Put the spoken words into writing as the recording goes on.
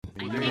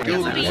Wait,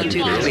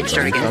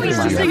 start again. All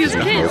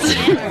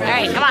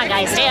right, come on,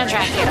 guys. Stay on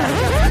track here.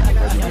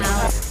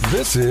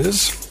 This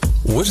is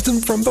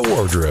Wisdom from the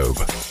Wardrobe,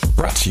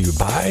 brought to you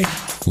by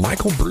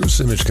Michael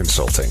Bruce Image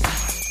Consulting.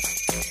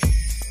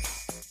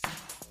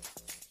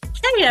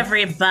 Hey,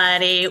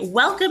 everybody.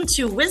 Welcome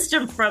to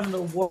Wisdom from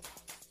the Wardrobe,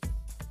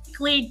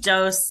 weekly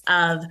dose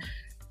of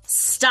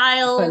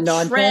style,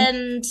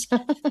 trend,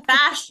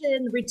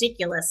 fashion,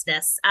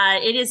 ridiculousness.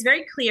 It is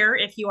very clear,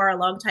 if you are a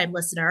longtime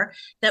listener,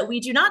 that we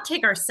do not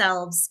take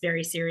ourselves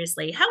very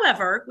seriously.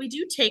 However, we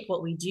do take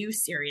what we do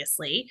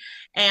seriously.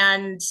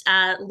 And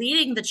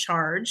leading the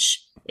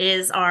charge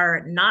is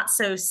our not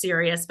so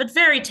serious, but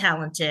very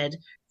talented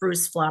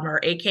Bruce Flummer,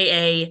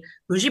 aka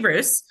Bougie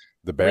Bruce.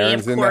 The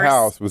Baron's in the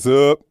house. What's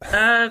up?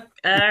 All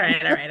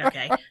right.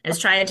 Okay. I was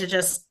trying to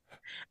just.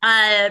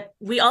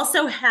 We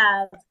also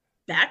have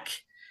Beck.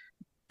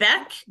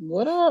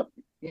 What up?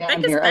 Yeah, Beck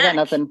I'm here. Back. I got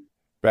nothing.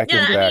 Beck is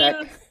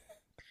back.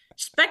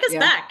 Beck is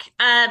back.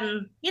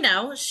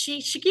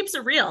 She keeps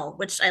it real,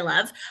 which I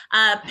love.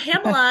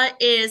 Pamela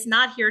is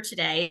not here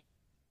today.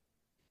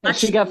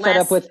 She got fed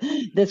up with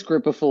this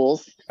group of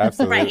fools.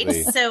 Absolutely.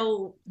 Right.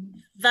 So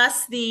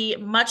thus the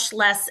much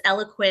less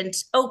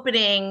eloquent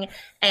opening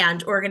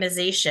and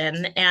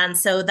organization. And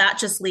so that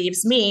just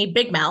leaves me,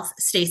 Big Mouth,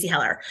 Stacey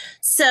Heller.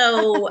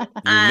 So you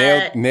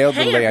nailed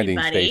the landing,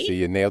 everybody. Stacey.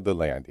 You nailed the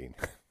landing.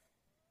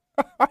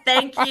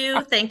 Thank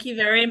you. Thank you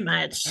very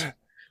much.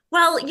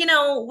 Well,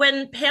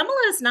 when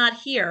Pamela is not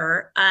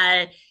here,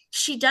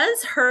 she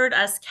does herd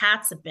us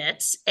cats a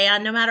bit.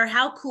 And no matter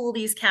how cool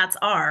these cats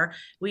are,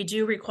 we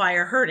do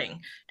require herding.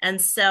 And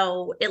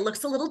so it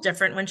looks a little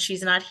different when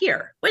she's not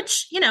here,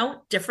 which,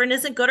 different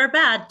isn't good or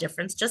bad.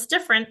 Different's just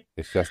different.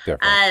 It's just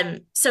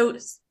different. So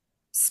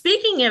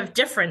speaking of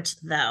different,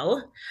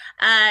 though,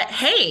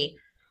 hey,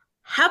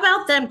 how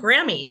about them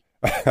Grammys?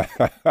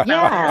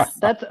 Yeah,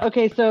 that's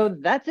okay. So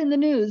that's in the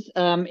news,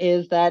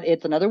 is that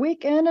it's another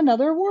week and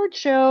another award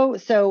show.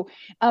 So,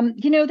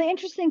 the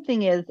interesting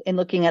thing is, in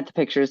looking at the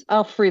pictures,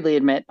 I'll freely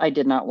admit I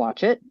did not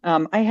watch it.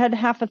 I had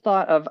half a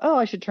thought of,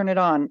 I should turn it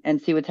on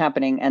and see what's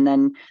happening. And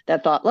then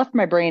that thought left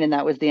my brain and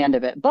that was the end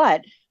of it.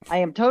 But I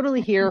am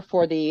totally here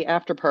for the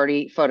after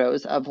party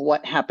photos of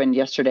what happened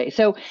yesterday.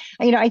 So,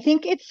 I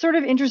think it's sort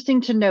of interesting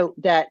to note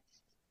that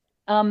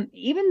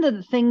even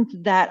the things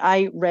that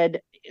I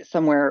read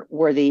somewhere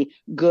were the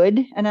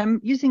good, and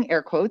I'm using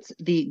air quotes,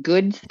 the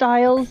good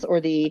styles,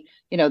 or the,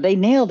 they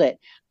nailed it.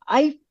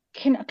 I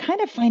can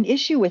kind of find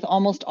issue with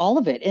almost all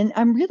of it. And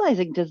I'm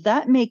realizing, does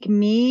that make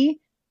me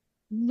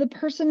the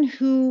person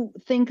who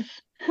thinks,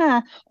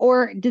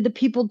 or did the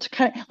people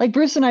kind of, like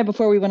Bruce and I,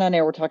 before we went on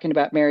air, were talking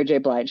about Mary J.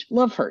 Blige.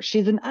 Love her.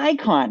 She's an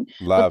icon.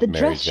 But the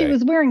dress she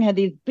was wearing had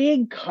these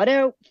big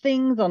cutout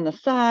things on the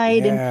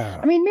side. Yeah.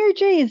 And I mean, Mary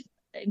J's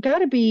got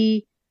to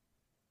be,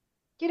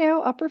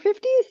 upper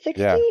 50s,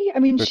 60. Yeah, I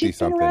mean, she's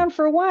been around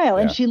for a while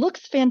and she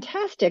looks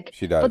fantastic.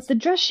 She does. But the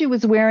dress she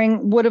was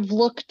wearing would have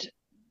looked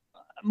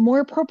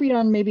more appropriate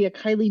on maybe a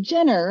Kylie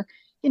Jenner,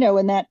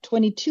 in that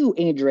 22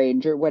 age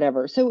range or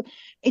whatever. So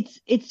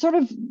it's sort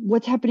of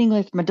what's happening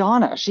with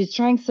Madonna. She's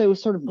trying so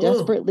sort of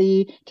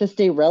desperately to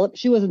stay relevant.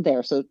 She wasn't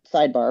there, so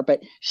sidebar,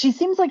 but she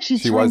seems like she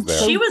was there.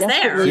 She was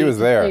there. She was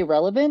there. Stay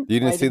relevant. You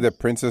didn't see the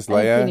Princess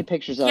Leia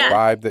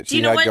vibe that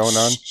she had going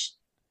on?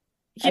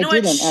 You know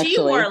what she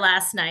wore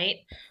last night?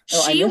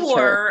 She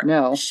wore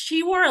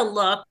a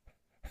look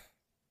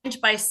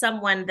by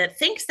someone that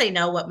thinks they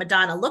know what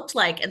Madonna looked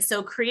like, and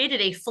so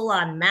created a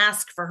full-on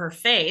mask for her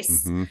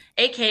face,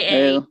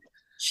 aka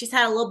she's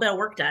had a little bit of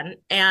work done.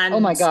 And oh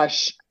my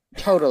gosh,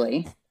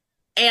 totally.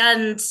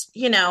 And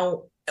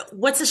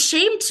what's a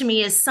shame to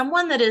me is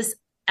someone that is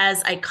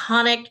as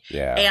iconic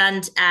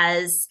and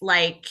as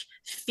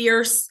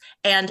fierce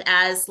and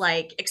as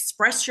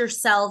express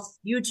yourself,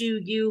 you do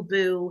you,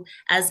 boo,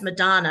 as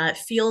Madonna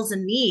feels a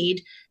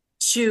need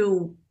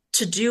to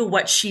do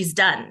what she's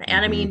done.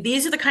 And I mean,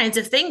 these are the kinds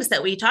of things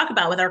that we talk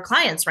about with our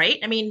clients, right?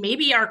 I mean,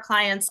 maybe our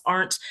clients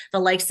aren't the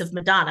likes of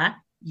Madonna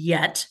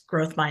yet,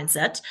 growth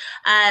mindset.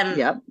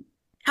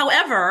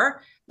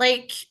 However,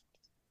 it's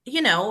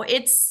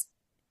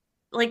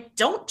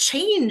don't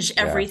change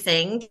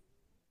everything.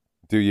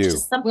 Do you?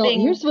 Well,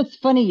 here's what's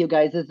funny, you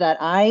guys, is that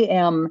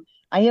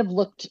I have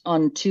looked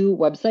on 2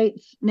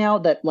 websites now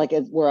that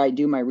is where I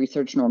do my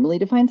research normally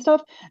to find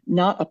stuff,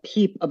 not a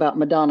peep about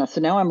Madonna. So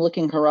now I'm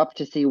looking her up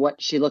to see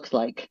what she looks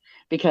like,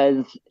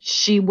 because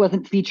she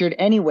wasn't featured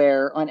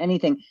anywhere on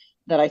anything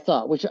that I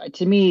saw, which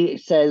to me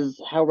says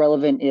how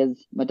relevant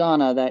is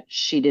Madonna that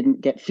she didn't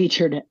get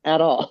featured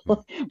at all,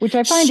 which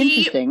I find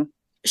interesting.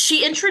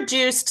 She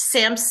introduced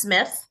Sam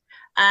Smith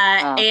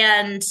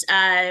and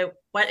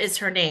what is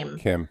her name?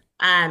 Kim.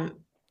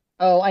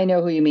 Oh, I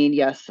know who you mean.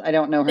 Yes, I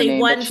don't know her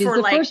name, but she's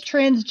the first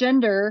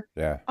transgender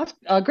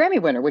Grammy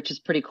winner, which is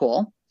pretty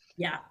cool.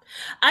 Yeah,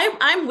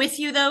 I'm with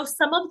you though.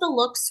 Some of the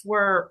looks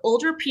were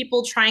older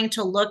people trying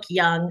to look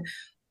young,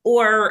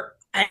 or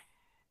a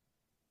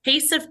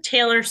case of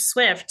Taylor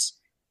Swift,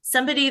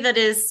 somebody that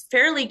is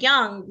fairly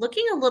young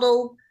looking a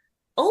little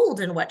old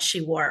in what she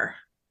wore.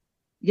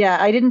 Yeah,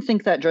 I didn't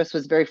think that dress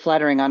was very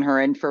flattering on her.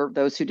 And for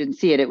those who didn't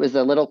see it, it was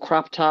a little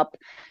crop top,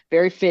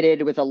 very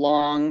fitted with a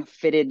long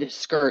fitted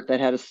skirt that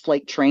had a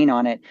slight train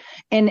on it.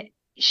 And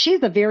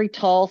she's a very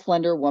tall,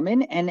 slender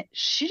woman, and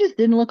she just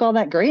didn't look all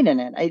that great in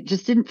it. It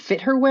just didn't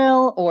fit her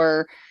well,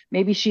 or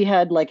maybe she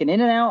had like an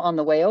In-N-Out on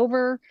the way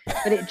over,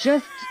 but it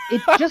just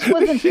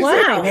wasn't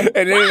flattering.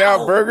 An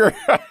In-N-Out burger.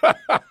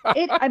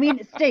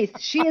 Stace,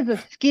 she is a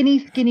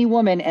skinny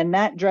woman, and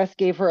that dress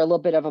gave her a little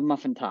bit of a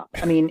muffin top.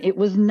 I mean, it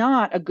was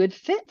not a good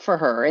fit for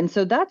her. And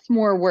so that's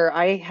more where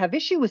I have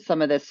issue with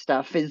some of this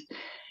stuff, is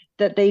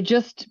that they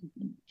just,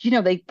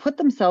 they put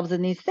themselves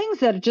in these things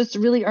that just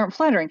really aren't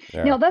flattering.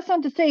 Yeah. Now, that's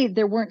not to say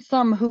there weren't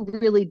some who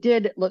really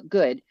did look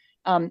good.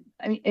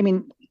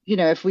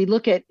 If we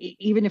look at,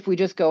 even if we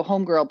just go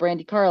homegirl,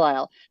 Brandi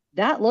Carlile,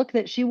 that look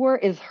that she wore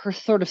is her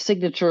sort of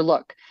signature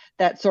look.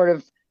 That sort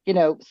of,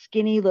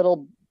 skinny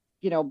little,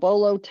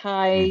 bolo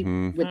tie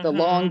with the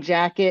long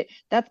jacket.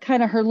 That's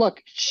kind of her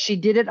look. She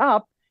did it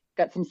up,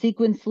 got some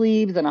sequin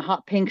sleeves and a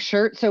hot pink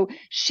shirt. So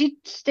she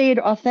stayed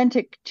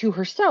authentic to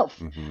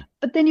herself.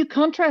 But then you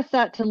contrast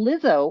that to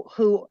Lizzo,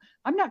 who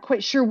I'm not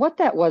quite sure what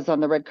that was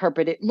on the red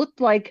carpet. It looked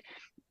like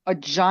a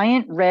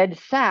giant red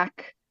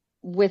sack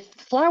with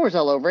flowers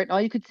all over it. And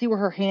all you could see were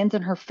her hands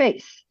and her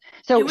face.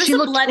 So it was she a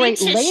looked bloody great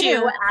tissue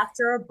later.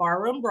 After a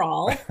barroom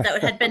brawl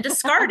that had been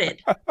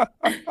discarded.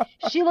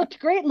 She looked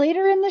great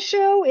later in the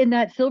show in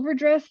that silver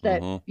dress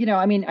that,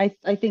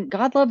 I think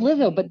God love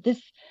Lizzo, but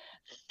this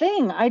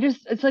thing,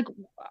 it's like,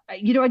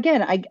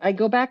 again, I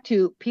go back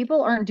to,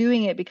 people aren't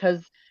doing it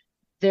because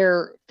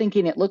they're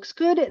thinking it looks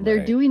good. Right.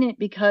 They're doing it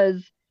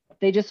because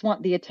they just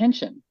want the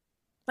attention.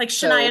 Like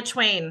Shania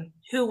Twain,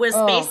 who was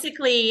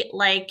basically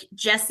like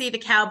Jesse the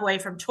cowboy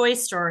from Toy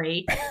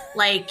Story,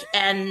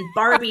 and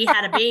Barbie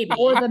had a baby.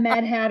 Or the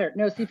Mad Hatter.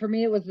 No, see, for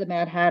me, it was the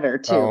Mad Hatter,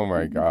 too. Oh,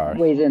 my God.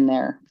 Ways in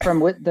there from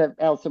the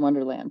Alice in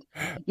Wonderland.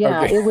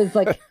 Yeah, okay. It was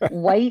like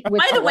white with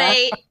By the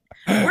way,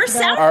 we're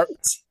sounding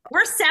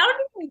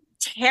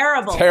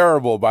terrible.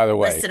 Terrible, by the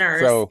way.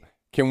 Listeners. So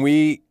can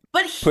we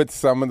put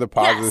some of the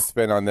positive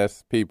spin on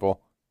this,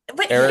 people?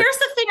 But Eric? Here's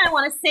the thing I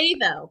want to say,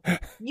 though.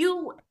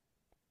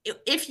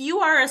 If you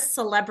are a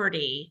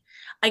celebrity,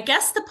 I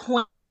guess the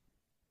point,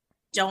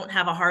 don't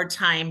have a hard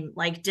time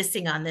like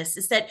dissing on this,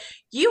 is that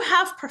you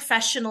have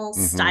professional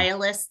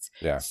stylists,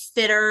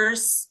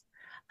 fitters,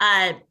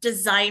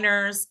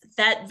 designers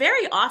that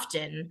very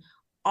often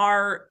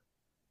are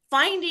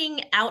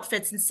finding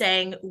outfits and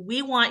saying,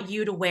 we want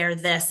you to wear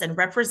this and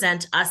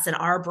represent us and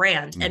our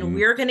brand. And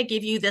we're going to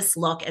give you this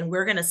look and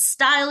we're going to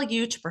style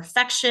you to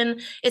perfection.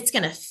 It's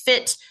going to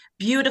fit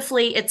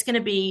beautifully. It's going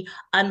to be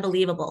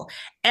unbelievable.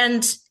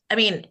 And I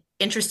mean,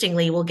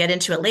 interestingly, we'll get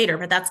into it later,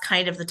 but that's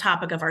kind of the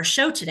topic of our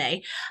show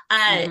today.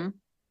 And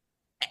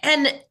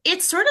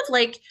it's sort of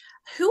like,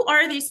 who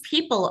are these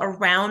people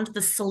around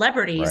the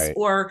celebrities,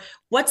 or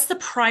what's the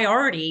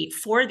priority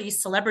for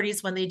these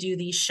celebrities when they do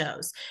these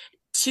shows?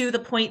 To the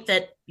point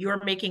that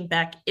you're making,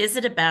 Beck, is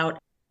it about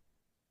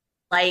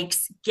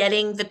likes,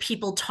 getting the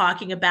people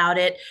talking about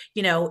it?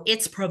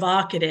 It's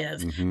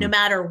provocative, no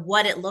matter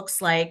what it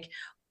looks like.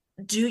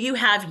 Do you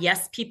have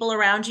people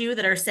around you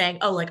that are saying,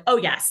 oh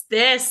yes,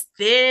 this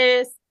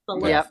the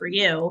look for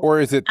you? Or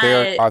is it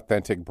their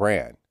authentic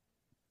brand?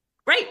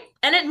 Right.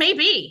 And it may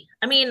be.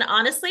 I mean,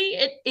 honestly,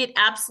 it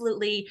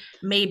absolutely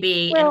may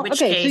be. Well, in which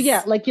case...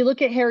 So like you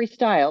look at Harry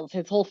Styles,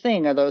 his whole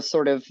thing are those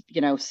sort of,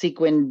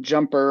 sequin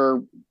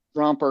jumper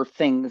romper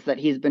things that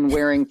he's been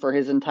wearing for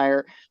his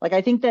entire,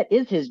 I think that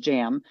is his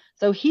jam.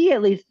 So he,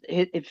 at least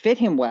it fit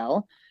him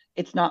well.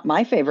 It's not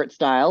my favorite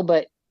style,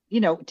 but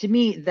to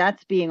me,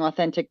 that's being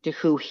authentic to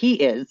who he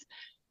is,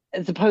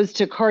 as opposed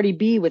to Cardi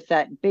B with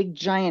that big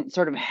giant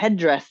sort of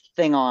headdress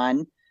thing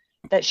on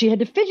that she had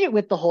to fidget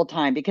with the whole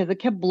time because it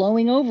kept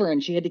blowing over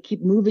and she had to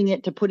keep moving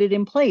it to put it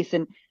in place.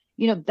 And,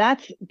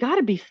 that's got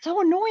to be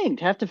so annoying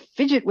to have to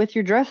fidget with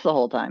your dress the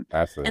whole time.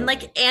 Absolutely. And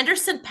like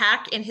Anderson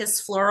 .Paak in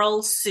his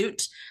floral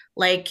suit,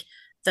 like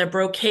the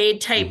brocade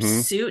type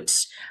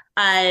suit,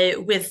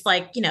 with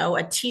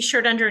a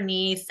t-shirt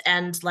underneath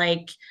and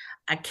like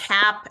a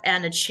cap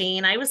and a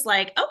chain. I was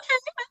like, okay,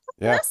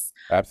 I love this.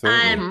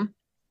 Absolutely.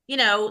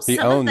 He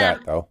owned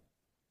that though.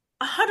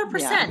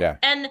 100%. Yeah.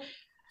 And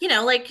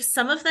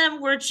some of them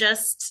were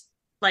just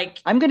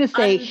like, I'm going to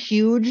say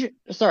huge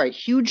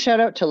shout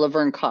out to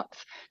Laverne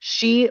Cox.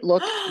 She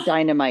looked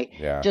dynamite.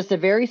 Yeah. Just a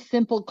very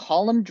simple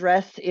column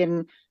dress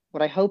in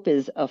what I hope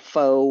is a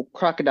faux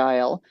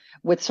crocodile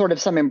with sort of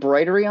some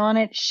embroidery on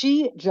it.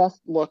 She just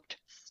looked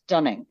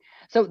stunning.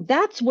 So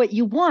that's what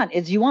you want,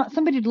 is you want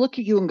somebody to look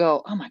at you and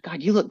go, oh my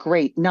God, you look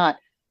great. Not,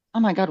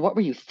 oh my God, what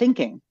were you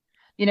thinking?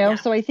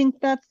 So I think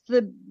that's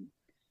the...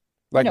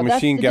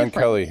 Machine Gun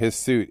Kelly, his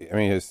suit,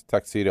 his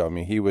tuxedo,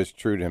 he was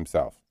true to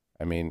himself.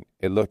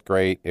 It looked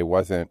great. It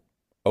wasn't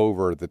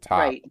over the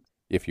top,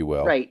 if you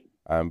will. Right.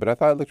 But I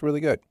thought it looked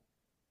really good.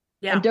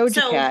 Yeah. And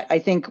Doja Cat, I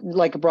think,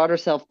 brought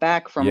herself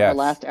back from her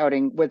last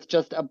outing with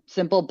just a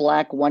simple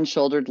black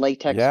one-shouldered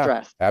latex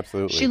dress.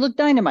 Absolutely. She looked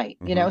dynamite,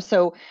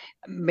 so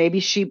maybe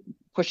she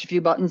pushed a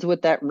few buttons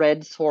with that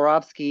red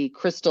Swarovski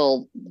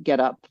crystal get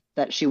up,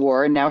 that she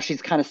wore, and now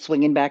she's kind of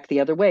swinging back the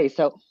other way.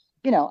 So,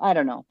 I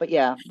don't know, but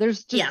yeah,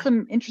 there's just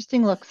some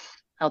interesting looks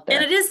out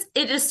there. And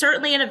it is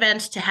certainly an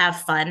event to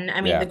have fun.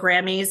 I mean, the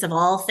Grammys of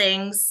all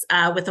things,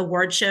 with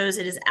award shows,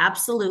 it is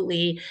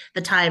absolutely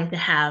the time to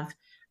have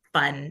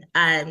fun.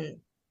 And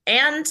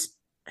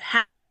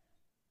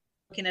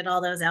looking at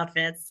all those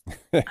outfits.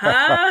 And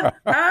that's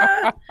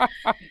not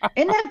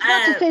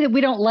to say that we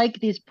don't like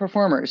these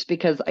performers,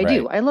 because I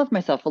do. I love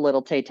myself a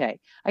little Tay-Tay.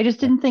 I just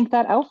didn't think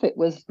that outfit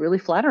was really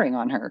flattering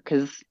on her,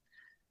 because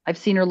I've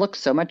seen her look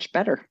so much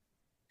better.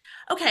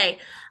 Okay.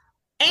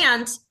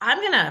 And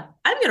I'm gonna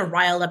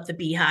rile up the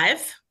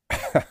Beehive.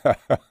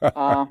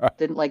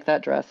 Didn't like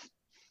that dress.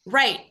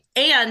 Right.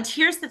 And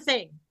here's the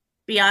thing.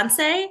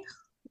 Beyonce,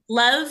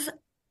 love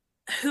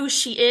who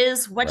she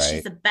is, what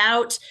she's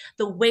about,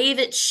 the way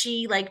that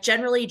she like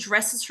generally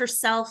dresses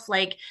herself.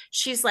 Like,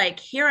 she's like,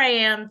 here I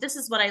am, this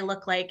is what I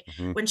look like.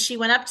 When she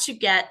went up to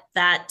get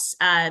that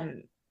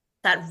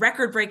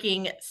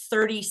record-breaking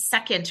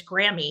 32nd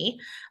Grammy,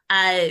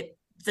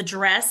 the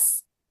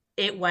dress,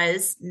 it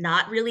was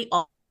not really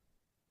all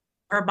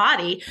her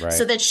body,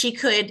 so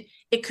that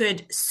it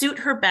could suit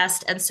her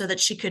best, and so that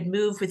she could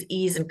move with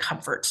ease and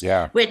comfort,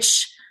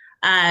 which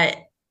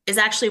is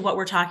actually what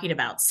we're talking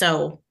about.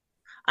 So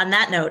on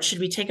that note, should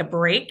we take a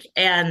break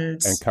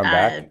and come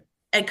back?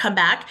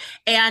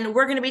 And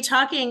we're going to be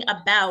talking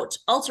about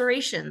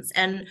alterations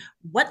and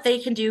what they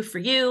can do for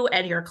you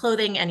and your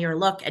clothing and your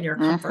look and your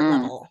comfort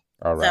level.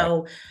 All right.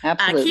 So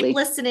keep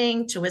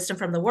listening to Wisdom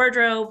from the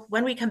Wardrobe.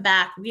 When we come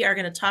back, we are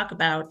going to talk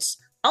about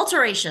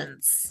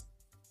alterations.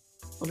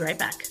 We'll be right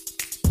back.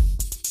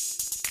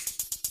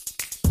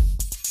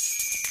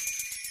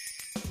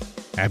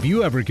 Have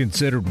you ever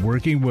considered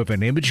working with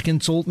an image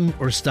consultant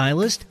or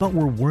stylist, but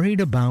were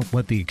worried about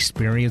what the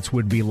experience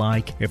would be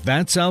like? If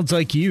that sounds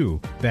like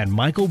you, then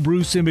Michael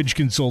Bruce Image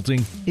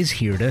Consulting is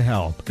here to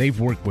help. They've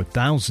worked with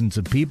thousands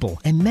of people,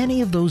 and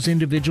many of those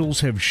individuals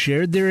have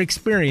shared their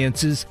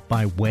experiences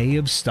by way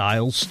of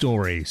style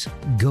stories.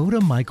 Go to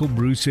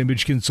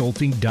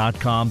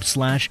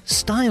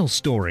michaelbruceimageconsulting.com/style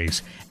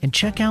stories and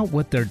check out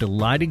what their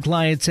delighted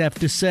clients have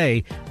to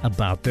say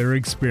about their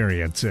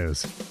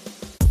experiences.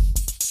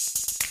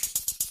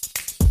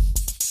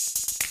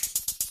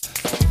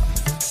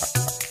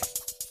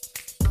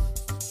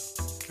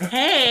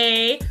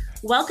 Hey,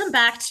 welcome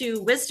back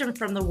to Wisdom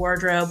from the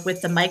Wardrobe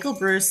with the Michael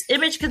Bruce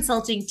Image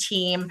Consulting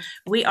team.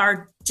 We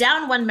are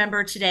down one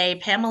member today.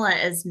 Pamela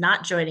is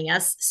not joining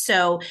us.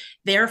 So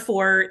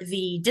therefore,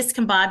 the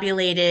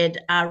discombobulated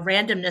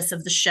randomness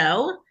of the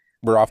show.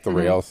 We're off the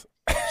rails.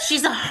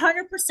 She's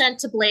 100%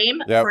 to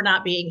blame for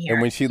not being here.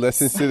 And when she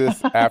listens to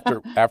this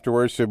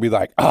afterwards, she'll be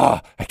like, I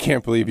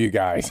can't believe you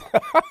guys.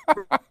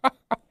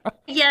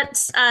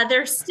 Yet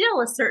there's still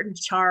a certain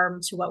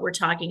charm to what we're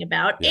talking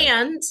about.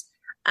 Yeah.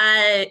 And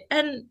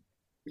the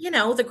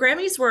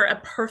Grammys were a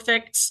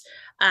perfect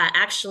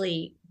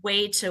actually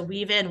way to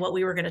weave in what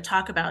we were going to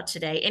talk about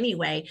today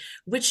anyway,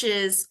 which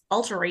is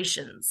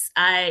alterations.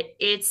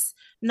 It's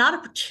not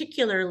a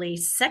particularly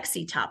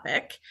sexy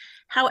topic.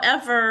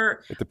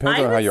 However, it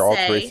depends on how your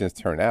alterations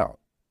turn out.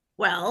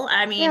 Well,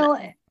 I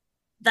mean,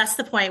 that's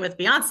the point with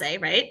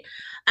Beyonce, right?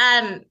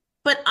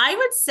 But I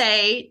would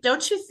say,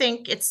 don't you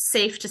think it's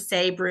safe to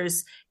say,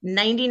 Bruce,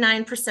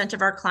 99%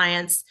 of our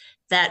clients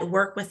that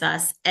work with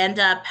us end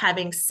up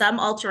having some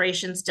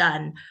alterations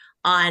done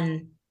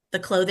on the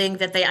clothing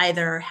that they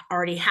either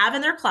already have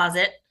in their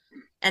closet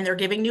and they're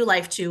giving new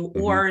life to,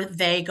 or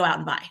they go out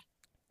and buy?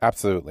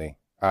 Absolutely.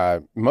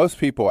 Most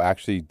people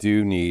actually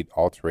do need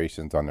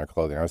alterations on their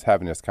clothing. I was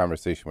having this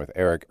conversation with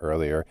Eric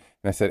earlier,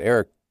 and I said,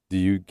 Eric, do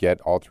you get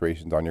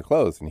alterations on your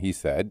clothes? And he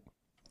said,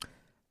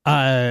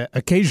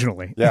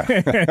 occasionally. Yeah.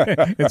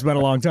 It's been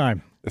a long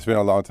time. It's been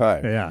a long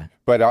time. Yeah.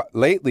 But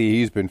lately,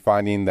 he's been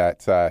finding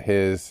that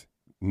his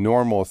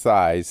normal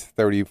size,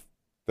 30,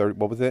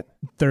 what was it?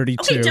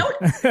 32.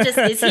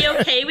 Okay, is he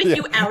okay with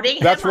you outing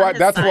him? That's why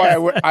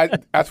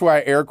that's why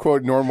I air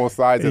quote normal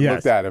size and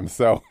looked at him.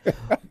 So,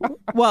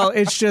 well,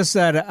 it's just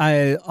that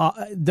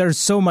there's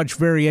so much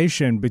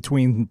variation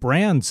between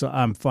brands.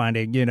 I'm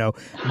finding,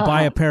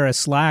 buy a pair of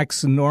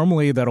slacks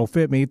normally that'll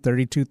fit me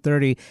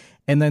 32-30,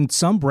 and then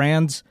some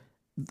brands,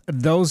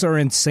 those are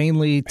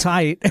insanely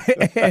tight,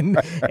 and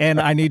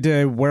I need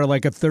to wear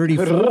like a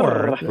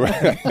 34.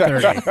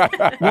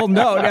 30. Well,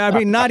 no, I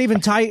mean, not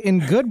even tight in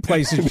good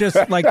places,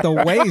 just like the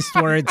waist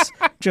where it's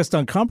just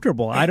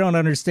uncomfortable. I don't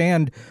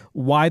understand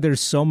why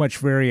there's so much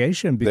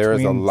variation between there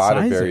is a lot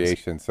sizes, of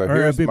variation.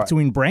 So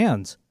between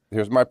brands.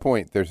 Here's my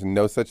point. There's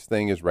no such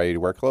thing as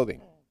ready-to-wear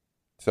clothing.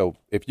 So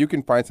if you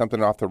can find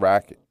something off the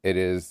rack, it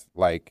is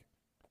like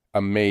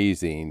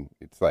amazing.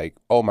 It's like,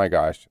 oh my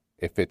gosh,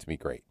 it fits me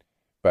great.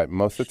 But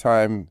most of the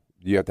time,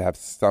 you have to have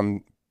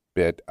some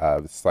bit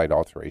of slight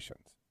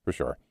alterations, for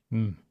sure.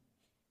 Mm.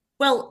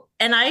 Well,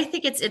 and I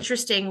think it's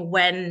interesting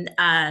when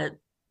I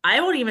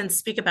won't even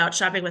speak about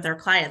shopping with our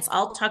clients.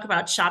 I'll talk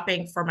about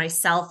shopping for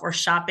myself or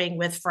shopping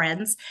with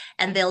friends,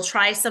 and they'll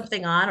try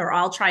something on, or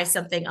I'll try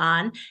something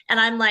on, and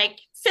I'm like,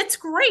 fits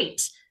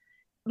great.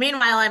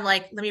 Meanwhile, I'm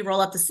like, let me roll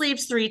up the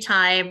sleeves 3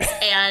 times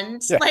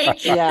and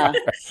like, Yeah.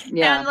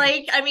 Yeah. and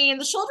like, I mean,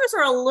 the shoulders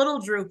are a little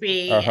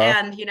droopy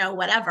and,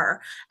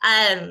 whatever.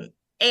 And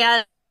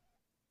I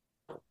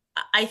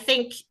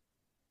think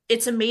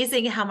it's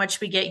amazing how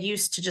much we get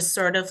used to just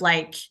sort of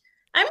like,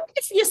 I mean,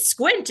 if you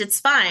squint, it's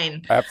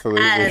fine.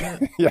 Absolutely.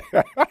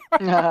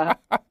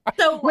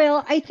 So,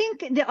 well, I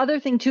think the other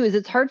thing too is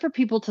it's hard for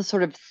people to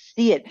sort of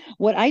see it.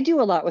 What I do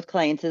a lot with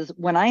clients is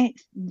when I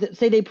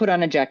say they put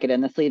on a jacket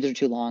and the sleeves are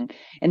too long,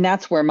 and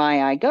that's where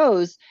my eye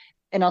goes,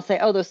 and I'll say,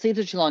 oh, those sleeves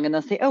are too long. And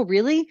they'll say, oh,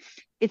 really?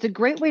 It's a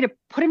great way to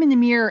put them in the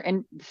mirror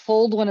and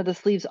fold one of the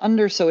sleeves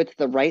under so it's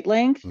the right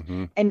length,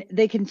 and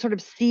they can sort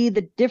of see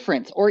the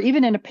difference, or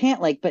even in a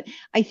pant leg. But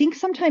I think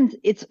sometimes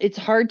it's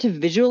hard to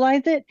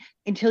visualize it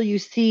until you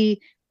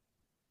see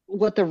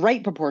what the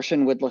right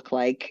proportion would look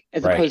like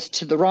as opposed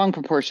to the wrong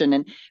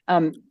proportion.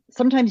 And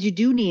sometimes you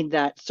do need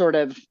that sort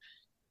of,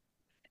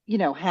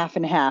 half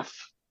and half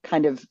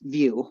kind of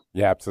view.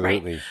 Yeah,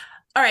 absolutely. Right.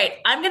 All right.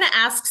 I'm going to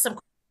ask some,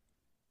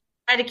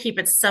 try to keep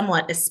it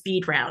somewhat a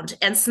speed round.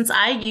 And since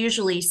I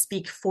usually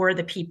speak for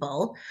the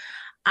people,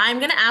 I'm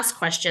going to ask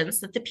questions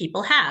that the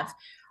people have.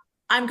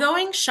 I'm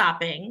going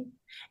shopping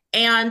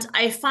and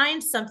I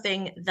find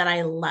something that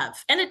I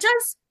love and it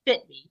does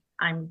fit me.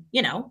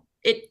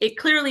 It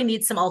clearly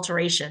needs some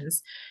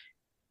alterations.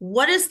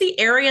 What is the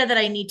area that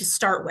I need to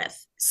start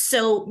with?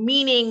 So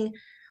meaning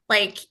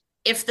like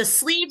if the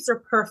sleeves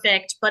are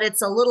perfect, but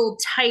it's a little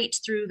tight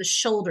through the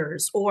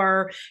shoulders,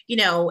 or,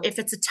 if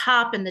it's a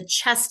top and the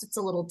chest, it's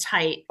a little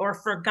tight, or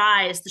for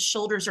guys, the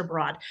shoulders are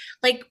broad.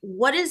 Like,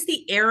 what is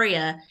the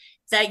area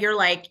that you're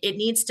like, it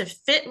needs to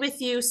fit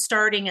with you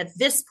starting at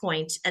this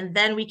point, and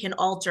then we can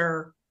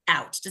alter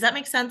out? Does that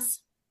make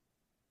sense?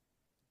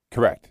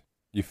 Correct.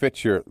 You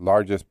fit your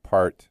largest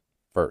part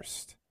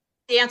first.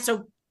 The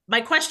answer,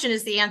 my question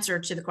is the answer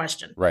to the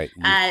question. Right.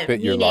 You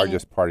fit your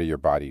largest part of your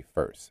body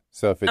first.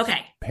 So if it's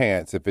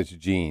pants, if it's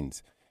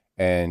jeans,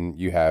 and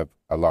you have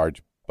a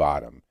large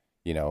bottom,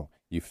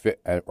 you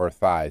fit, or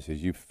thighs,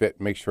 is you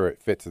fit, make sure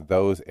it fits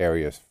those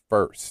areas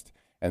first.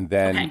 And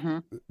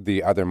then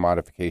the other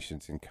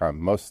modifications can come.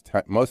 Most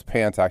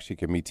pants actually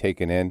can be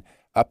taken in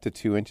up to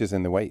 2 inches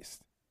in the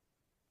waist.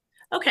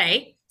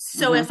 Okay.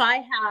 So if I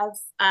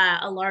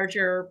have a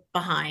larger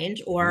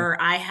behind, or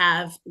I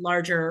have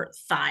larger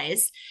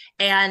thighs,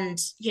 and,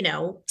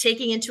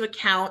 taking into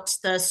account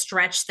the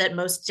stretch that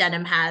most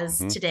denim has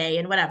today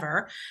and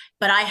whatever,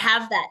 but I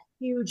have that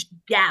huge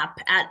gap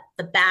at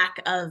the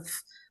back of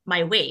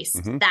my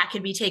waist, that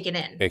can be taken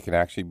in. It can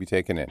actually be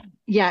taken in.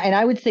 Yeah. And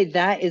I would say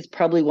that is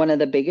probably one of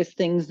the biggest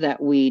things that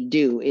we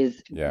do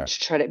is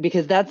try to,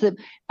 because that's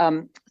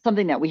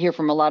something that we hear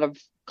from a lot of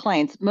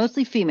clients,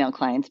 mostly female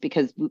clients,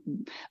 because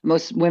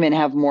most women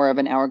have more of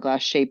an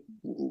hourglass shape.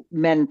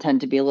 Men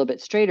tend to be a little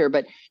bit straighter,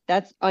 but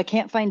I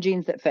can't find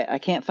jeans that fit. I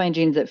can't find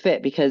jeans that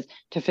fit, because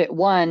to fit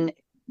one,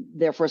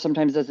 therefore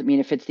sometimes doesn't mean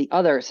it fits the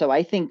other. So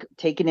I think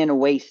taking in a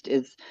waist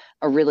is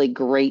a really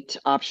great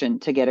option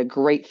to get a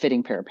great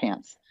fitting pair of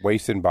pants.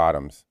 Waist and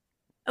bottoms.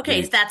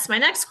 Okay, that's my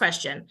next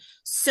question.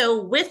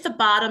 So with the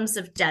bottoms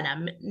of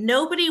denim,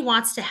 nobody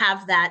wants to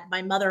have that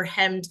my mother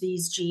hemmed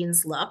these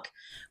jeans look,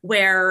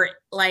 where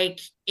like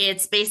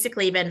it's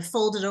basically been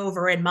folded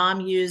over and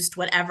mom used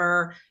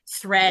whatever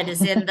thread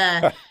is in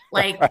the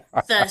like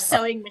the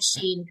sewing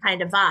machine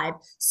kind of vibe.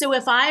 So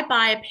if I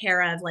buy a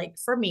pair of, like,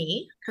 for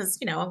me, because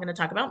I'm going to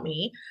talk about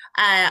me,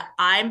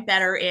 I'm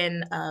better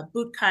in a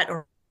boot cut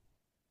or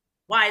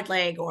wide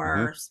leg,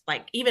 or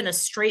like even a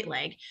straight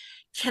leg.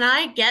 Can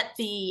I get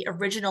the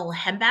original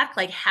hem back?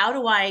 Like, how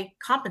do I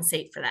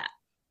compensate for that?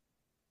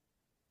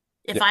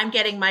 If I'm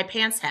getting my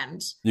pants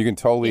hemmed. You can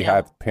totally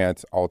have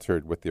pants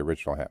altered with the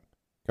original hem.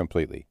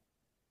 Completely.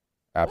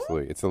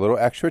 Absolutely. It's a little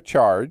extra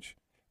charge,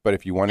 but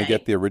if you want to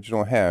get the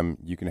original hem,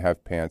 you can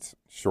have pants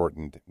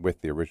shortened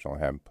with the original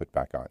hem put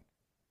back on.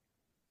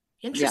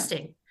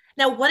 Interesting. Yeah.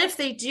 Now, what if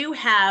they do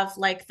have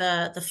like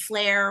the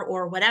flare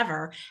or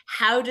whatever?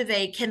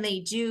 Can they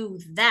do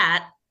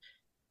that?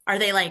 Are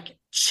they like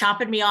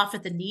chopping me off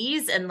at the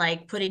knees and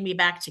like putting me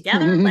back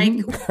together?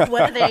 Like,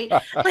 what are they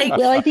like?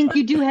 Well, I think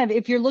you do have,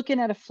 if you're looking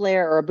at a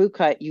flare or a boot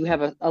cut, you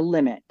have a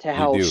limit to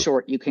how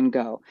short you can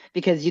go,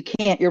 because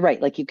you're right.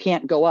 Like, you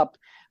can't go up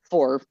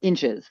 4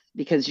 inches,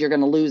 because you're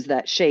going to lose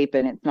that shape,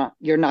 and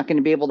you're not going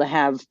to be able to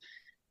have,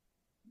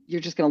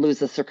 you're just going to lose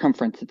the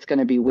circumference. It's going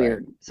to be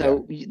weird. Right.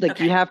 So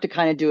you have to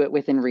kind of do it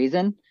within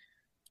reason.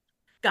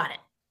 Got it.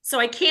 So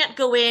I can't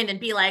go in and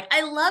be like,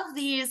 I love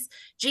these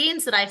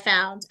jeans that I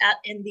found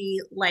in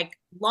the like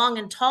long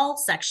and tall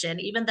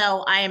section, even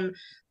though I'm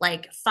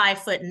like 5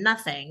 foot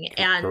nothing.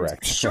 And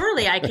correct.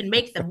 Surely I can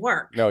make them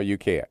work. No, you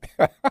can't.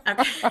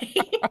 Okay.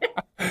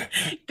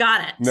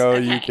 Got it. No,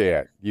 you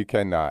can't. You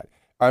cannot.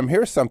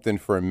 Here's something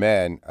for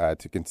men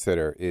to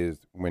consider is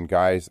when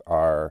guys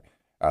are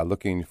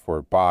looking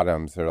for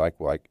bottoms, they're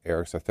like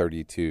Eric's a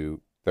 32-30,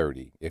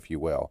 if you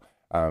will.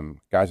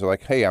 Guys are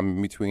like, hey, I'm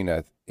in between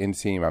a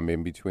inseam, I'm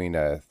in between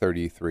a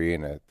 33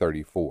 and a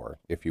 34,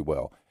 if you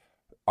will.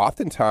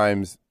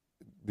 Oftentimes,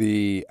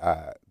 the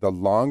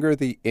longer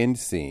the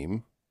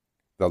inseam,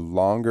 the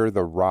longer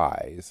the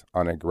rise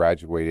on a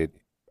graduated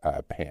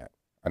pant,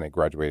 on a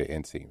graduated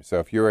inseam. So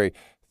if you're a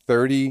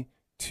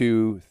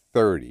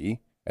 32-30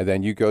 and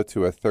then you go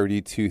to a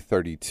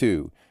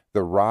 32-32,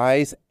 the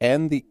rise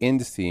and the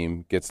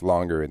inseam gets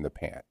longer in the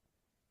pant,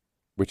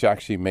 which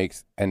actually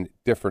makes a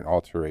different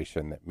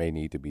alteration that may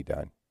need to be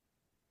done.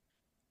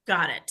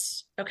 Got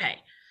it. Okay.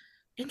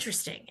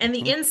 Interesting. And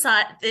the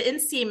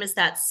inseam is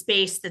that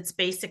space that's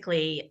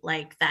basically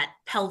like that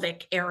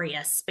pelvic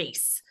area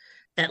space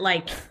that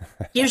like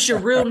gives you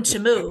room to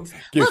move.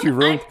 Gives you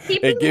room.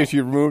 It gives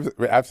you room.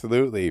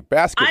 Absolutely.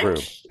 Basket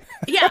room.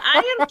 Yeah,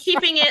 I am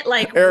keeping it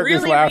like Eric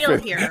really real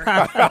here.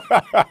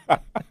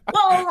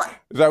 Well,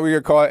 is that what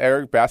you're calling it,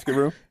 Eric? Basket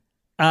room?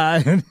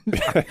 I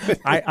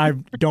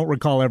don't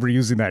recall ever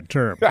using that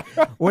term.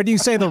 When you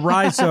say the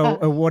rise,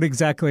 so what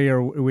exactly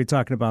are we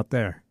talking about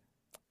there?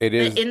 It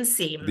is the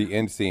inseam. The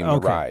inseam, the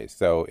rise.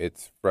 So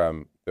it's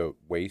from the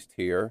waist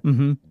here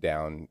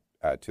down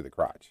to the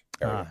crotch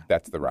area.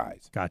 That's the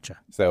rise. Gotcha.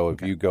 So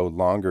if you go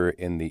longer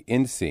in the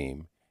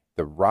inseam,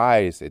 the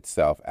rise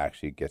itself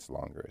actually gets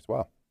longer as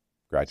well.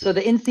 Gradually. So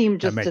the inseam,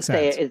 just to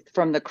say, is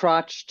from the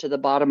crotch to the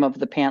bottom of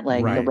the pant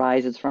leg. Right. The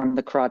rise is from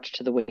the crotch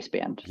to the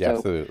waistband. Yeah, so,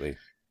 absolutely.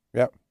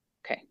 Yep.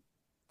 Okay.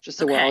 Just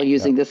so we're all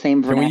using the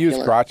same vernacular. Can we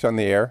use crotch on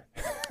the air?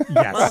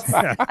 Yes.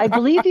 I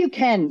believe you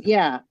can.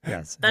 Yeah.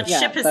 Yes. That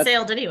ship has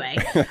sailed anyway.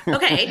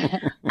 Okay.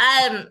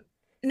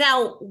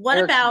 Now, what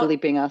Eric's about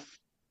bleeping us?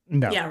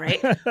 No. Yeah,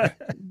 right.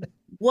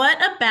 What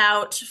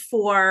about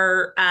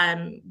for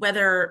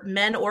whether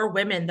men or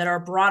women that are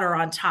broader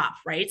on top,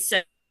 right?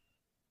 So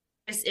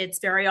it's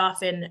very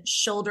often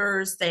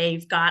shoulders.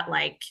 They've got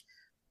like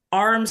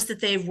arms that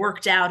they've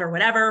worked out or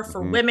whatever.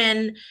 For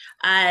women,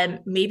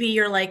 maybe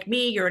you're like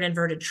me, you're an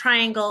inverted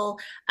triangle.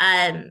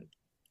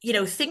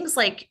 Things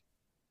like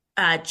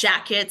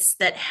jackets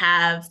that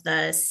have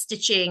the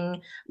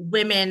stitching,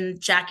 women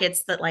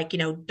jackets that like,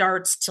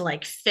 darts to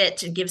like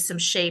fit and give some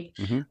shape.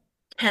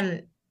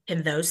 Can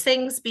those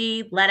things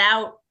be let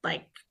out,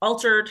 like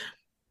altered?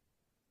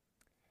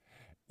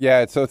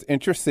 Yeah, so it's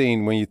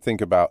interesting when you think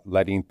about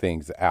letting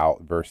things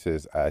out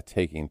versus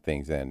taking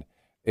things in.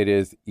 It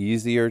is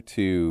easier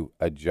to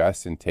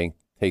adjust and take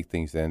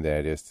things in than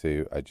it is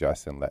to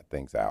adjust and let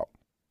things out.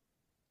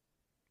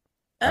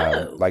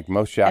 Like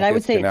most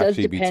jackets can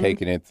actually be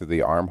taken in through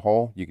the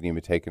armhole. You can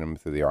even take them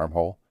through the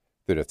armhole,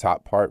 through the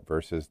top part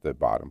versus the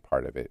bottom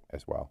part of it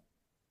as well.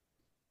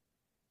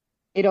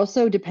 It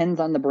also depends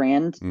on the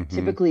brand.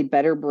 Typically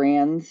better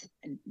brands,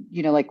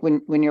 like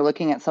when you're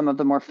looking at some of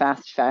the more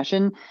fast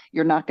fashion,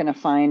 you're not going to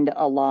find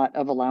a lot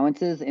of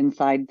allowances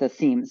inside the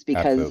seams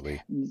because,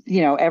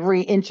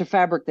 every inch of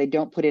fabric they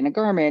don't put in a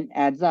garment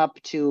adds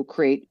up to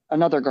create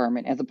another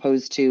garment as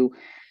opposed to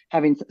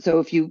having.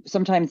 So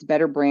sometimes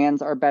better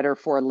brands are better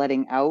for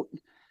letting out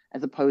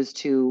as opposed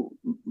to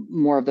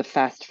more of the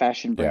fast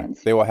fashion brands.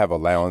 Yeah, they will have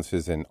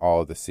allowances in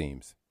all of the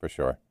seams for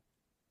sure.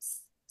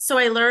 So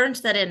I learned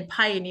that in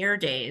pioneer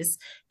days,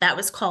 that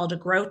was called a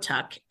grow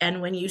tuck. And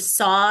when you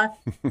saw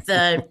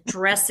the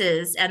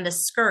dresses and the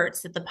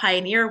skirts that the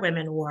pioneer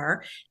women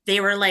wore, they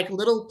were like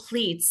little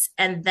pleats.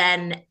 And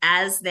then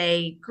as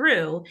they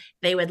grew,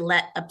 they would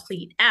let a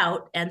pleat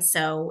out. And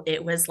so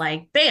it was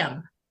like,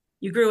 bam,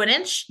 you grew an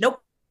inch.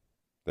 Nope.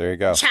 There you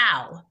go.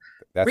 Ciao.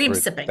 Ream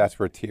sipping. That's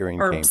where tearing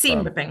or came seam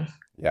from. ripping.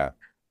 Yeah.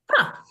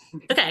 Huh.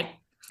 Okay.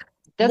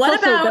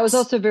 That was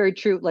also very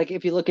true. Like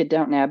if you look at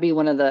Downton Abbey,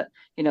 one of the,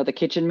 the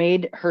kitchen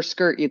maid, her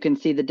skirt, you can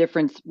see the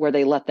difference where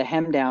they let the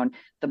hem down.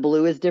 The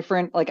blue is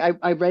different. Like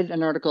I read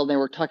an article, they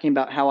were talking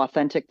about how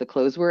authentic the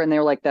clothes were. And they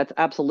were like, that's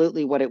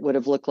absolutely what it would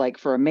have looked like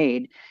for a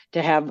maid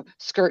to have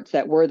skirts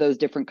that were those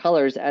different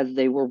colors as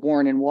they were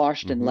worn and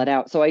washed and let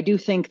out. So I do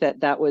think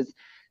that was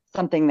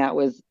something that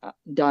was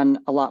done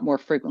a lot more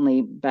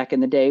frequently back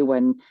in the day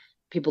when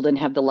people didn't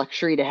have the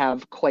luxury to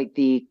have quite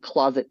the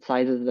closet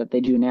sizes that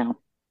they do now.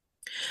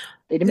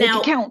 They didn't make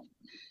it count.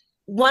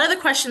 One of the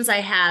questions I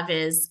have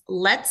is,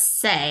 let's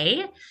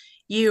say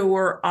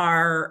you're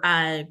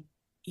a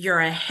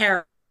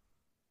hair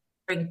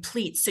wearing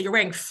pleats. So you're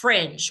wearing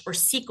fringe or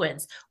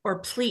sequins or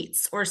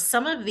pleats or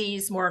some of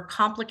these more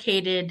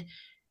complicated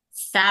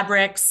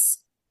fabrics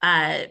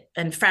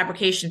and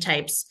fabrication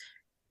types.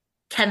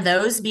 Can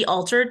those be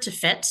altered to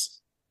fit?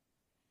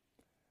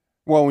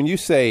 Well, when you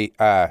say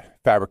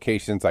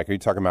fabrications, like, are you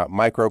talking about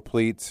micro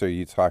pleats? Or are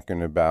you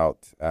talking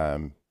about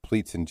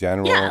pleats in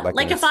general? Yeah,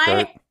 like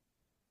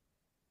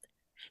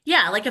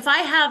if I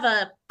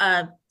have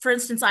for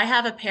instance, I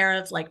have a pair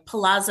of like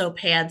palazzo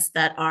pants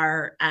that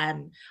are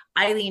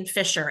Eileen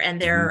Fisher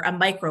and they're a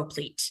micro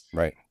pleat.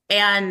 Right.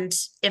 And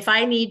if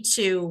I need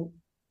to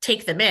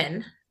take them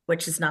in,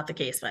 which is not the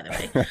case, by the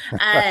way,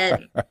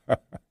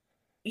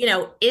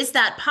 is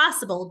that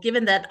possible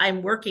given that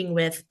I'm working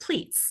with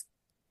pleats?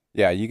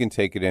 Yeah, you can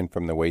take it in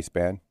from the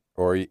waistband.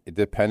 Or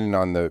depending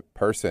on the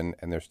person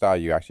and their style,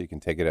 you actually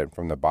can take it in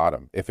from the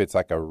bottom. If it's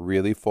like a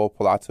really full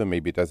palazzo,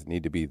 maybe it doesn't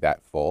need to be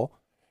that full.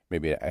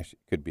 Maybe it actually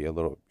could be a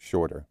little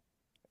shorter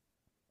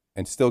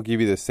and still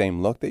give you the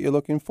same look that you're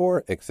looking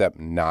for, except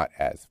not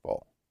as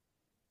full.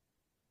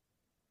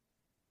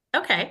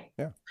 Okay.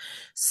 Yeah.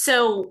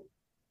 So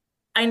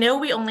I know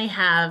we only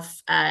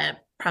have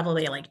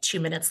probably like 2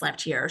 minutes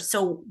left here.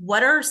 So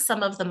what are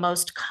some of the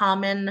most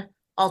common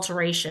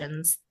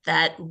alterations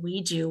that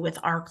we do with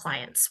our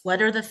clients?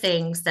 What are the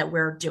things that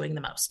we're doing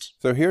the most?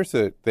 So here's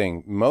the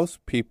thing.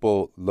 Most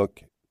people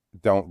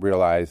don't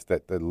realize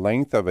that the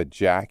length of a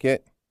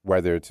jacket,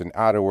 whether it's an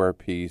outerwear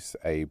piece,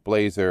 a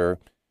blazer,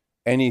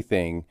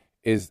 anything,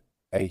 makes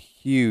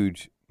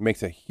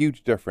a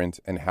huge difference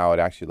in how it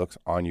actually looks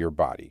on your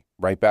body.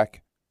 Right,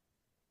 Beck?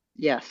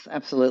 Yes,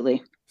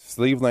 absolutely.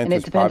 Sleeve length And it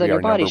is depends on probably your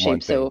our body number one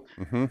shape. thing. So,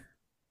 Mm-hmm.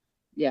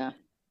 yeah.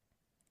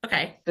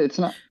 Okay. So it's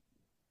not.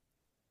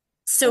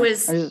 So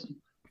is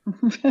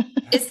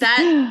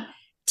that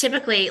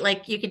typically,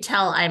 like, you can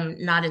tell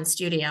I'm not in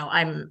studio.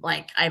 I'm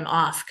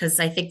off because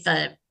I think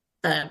the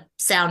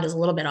sound is a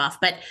little bit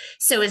off. But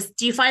so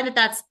do you find that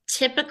that's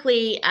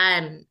typically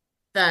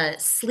the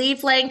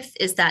sleeve length?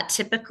 Is that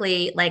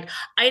typically, like,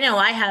 I know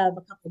I have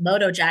a couple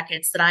moto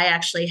jackets that I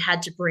actually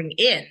had to bring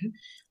in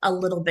a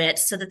little bit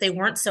so that they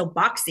weren't so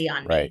boxy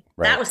on me. Right.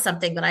 That was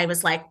something that I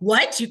was like,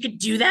 what? You could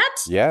do that?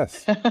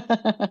 Yes.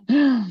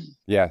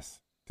 Yes.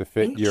 To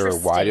fit your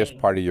widest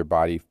part of your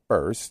body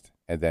first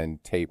and then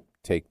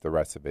take the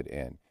rest of it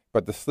in.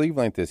 But the sleeve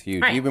length is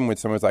huge. Right. Even when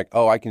someone's like,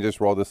 oh, I can just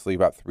roll the sleeve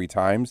up 3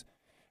 times.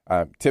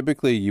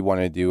 Typically, you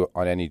want to do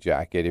on any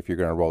jacket, if you're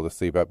going to roll the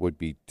sleeve up, would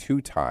be 2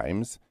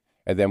 times.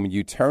 And then when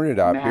you turn it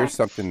up, here's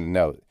something to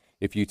note.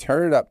 If you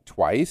turn it up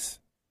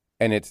twice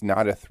and it's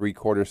not a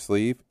 3/4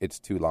 sleeve, it's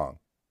too long.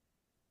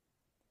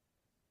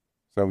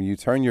 So when you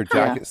turn your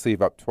jacket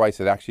sleeve up twice,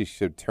 it actually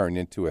should turn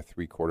into a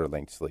 3/4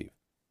 length sleeve.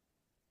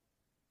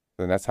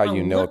 So that's how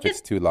you know if it's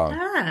too long.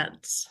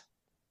 That.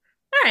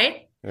 All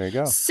right. There you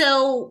go.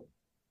 So,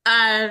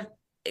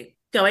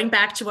 going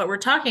back to what we're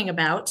talking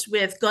about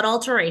with good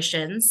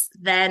alterations,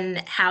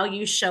 then how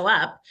you show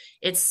up,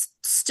 it's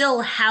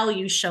still how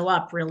you show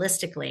up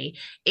realistically.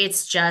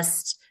 It's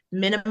just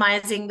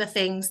minimizing the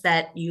things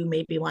that you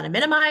maybe want to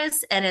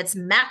minimize, and it's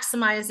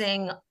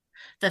maximizing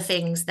the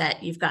things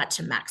that you've got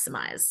to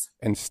maximize.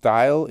 And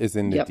style is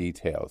in the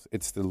details.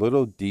 It's the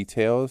little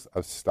details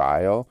of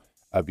style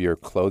of your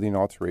clothing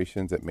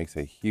alterations that makes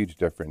a huge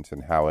difference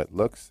in how it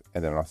looks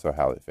and then also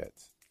how it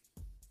fits.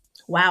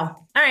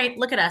 Wow. All right.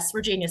 Look at us.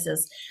 We're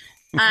geniuses.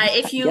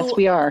 Yes,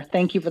 we are.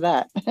 Thank you for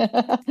that.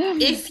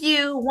 If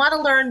you want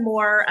to learn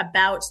more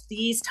about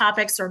these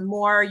topics or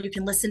more, you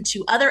can listen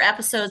to other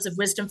episodes of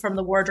Wisdom from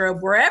the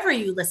Wardrobe wherever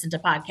you listen to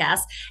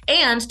podcasts.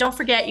 And don't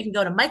forget, you can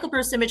go to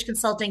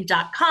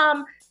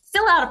michaelbruceimageconsulting.com,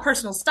 fill out a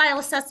personal style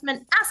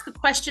assessment, ask a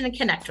question, and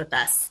connect with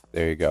us.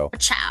 There you go.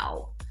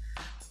 Ciao.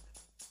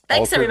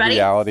 Thanks, Altered everybody.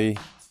 reality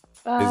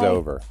is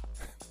over.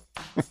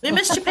 We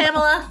missed you,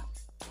 Pamela.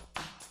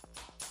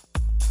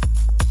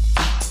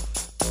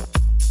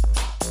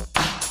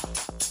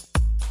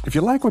 If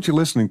you like what you're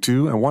listening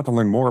to and want to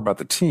learn more about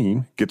the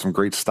team, get some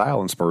great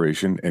style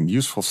inspiration and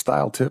useful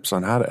style tips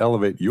on how to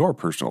elevate your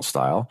personal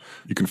style,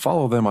 you can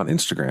follow them on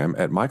Instagram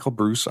at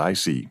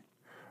MichaelBruceIC.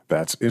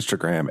 That's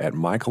Instagram at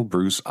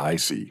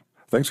MichaelBruceIC.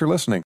 Thanks for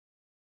listening.